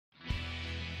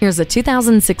Here's a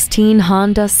 2016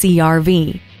 Honda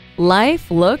CR-V. Life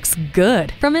looks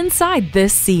good from inside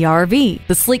this CR-V.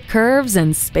 The sleek curves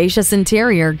and spacious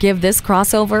interior give this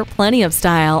crossover plenty of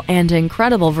style and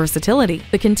incredible versatility.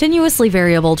 The continuously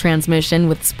variable transmission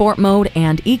with sport mode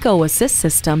and eco assist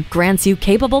system grants you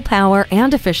capable power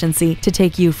and efficiency to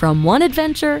take you from one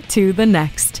adventure to the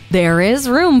next. There is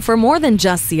room for more than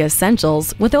just the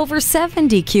essentials, with over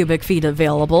 70 cubic feet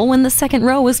available when the second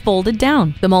row is folded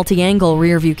down. The multi-angle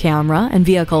rear-view camera and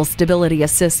vehicle stability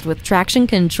assist with traction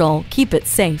control keep it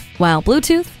safe, while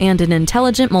Bluetooth and an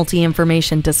intelligent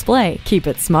multi-information display keep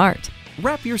it smart.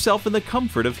 Wrap yourself in the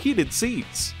comfort of heated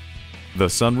seats. The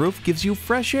sunroof gives you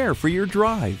fresh air for your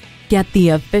drive. Get the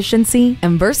efficiency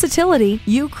and versatility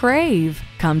you crave.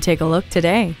 Come take a look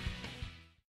today.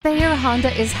 Thayer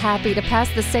Honda is happy to pass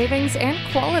the savings and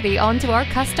quality on to our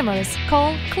customers.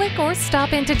 Call, click, or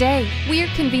stop in today. We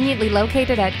are conveniently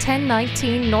located at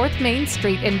 1019 North Main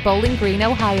Street in Bowling Green,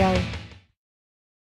 Ohio.